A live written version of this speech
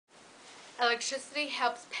Electricity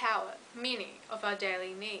helps power many of our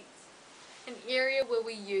daily needs. An area where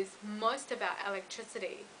we use most of our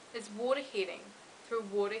electricity is water heating through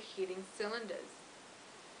water heating cylinders.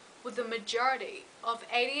 With the majority of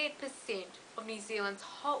 88% of New Zealand's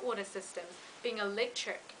hot water systems being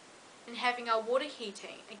electric and having our water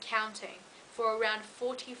heating accounting for around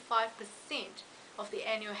 45% of the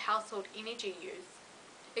annual household energy use,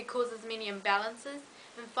 it causes many imbalances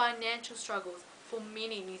and financial struggles for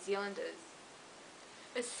many New Zealanders.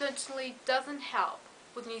 It certainly doesn't help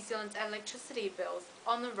with New Zealand's electricity bills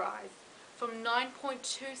on the rise from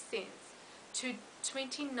 9.2 cents to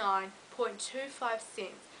 29.25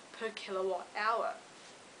 cents per kilowatt hour.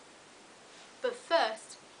 But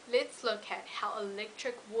first, let's look at how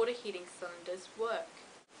electric water heating cylinders work.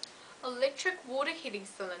 Electric water heating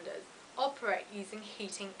cylinders operate using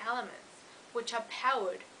heating elements, which are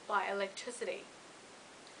powered by electricity.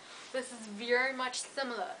 This is very much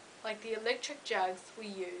similar like the electric jugs we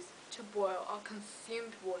use to boil our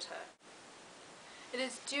consumed water. It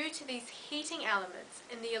is due to these heating elements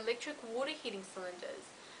in the electric water heating cylinders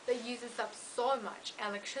that uses up so much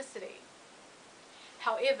electricity.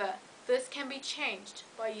 However, this can be changed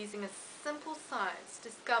by using a simple science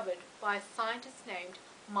discovered by a scientist named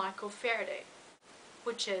Michael Faraday,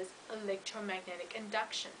 which is electromagnetic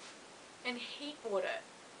induction, and heat water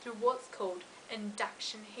through what's called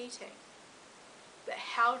induction heating. But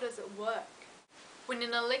how does it work? When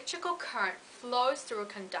an electrical current flows through a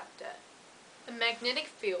conductor, a magnetic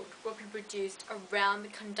field will be produced around the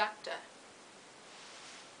conductor.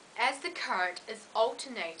 As the current is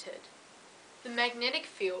alternated, the magnetic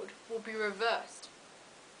field will be reversed.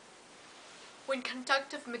 When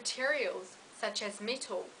conductive materials, such as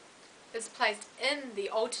metal, is placed in the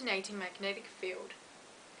alternating magnetic field,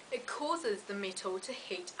 it causes the metal to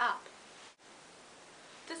heat up.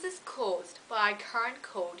 This is caused by a current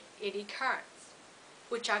called eddy currents,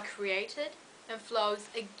 which are created and flows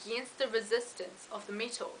against the resistance of the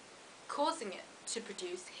metal, causing it to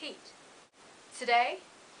produce heat. Today,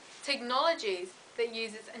 technologies that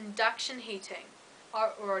uses induction heating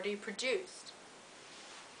are already produced.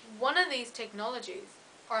 One of these technologies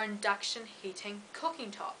are induction heating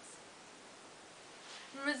cooking tops.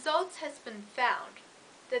 Results has been found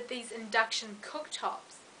that these induction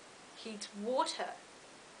cooktops heat water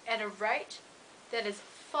at a rate that is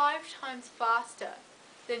 5 times faster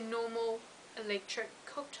than normal electric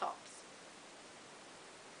cooktops.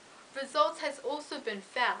 Results has also been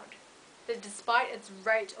found that despite its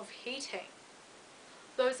rate of heating,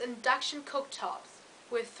 those induction cooktops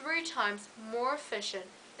were 3 times more efficient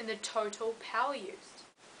in the total power used.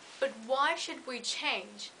 But why should we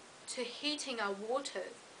change to heating our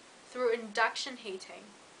waters through induction heating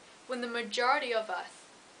when the majority of us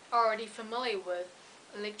are already familiar with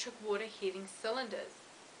electric water heating cylinders?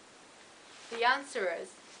 The answer is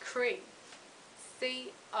CRE.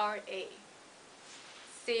 C-R-E.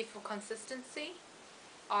 C for consistency,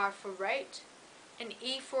 R for rate, and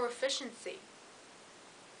E for efficiency.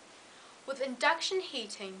 With induction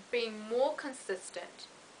heating being more consistent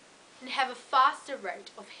and have a faster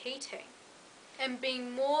rate of heating and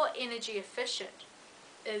being more energy efficient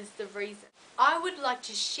is the reason. I would like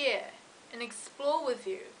to share and explore with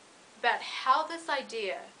you about how this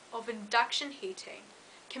idea of induction heating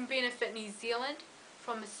can benefit New Zealand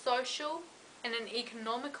from a social and an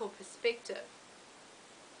economical perspective.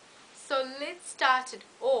 So let's start it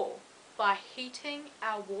all by heating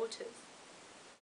our waters.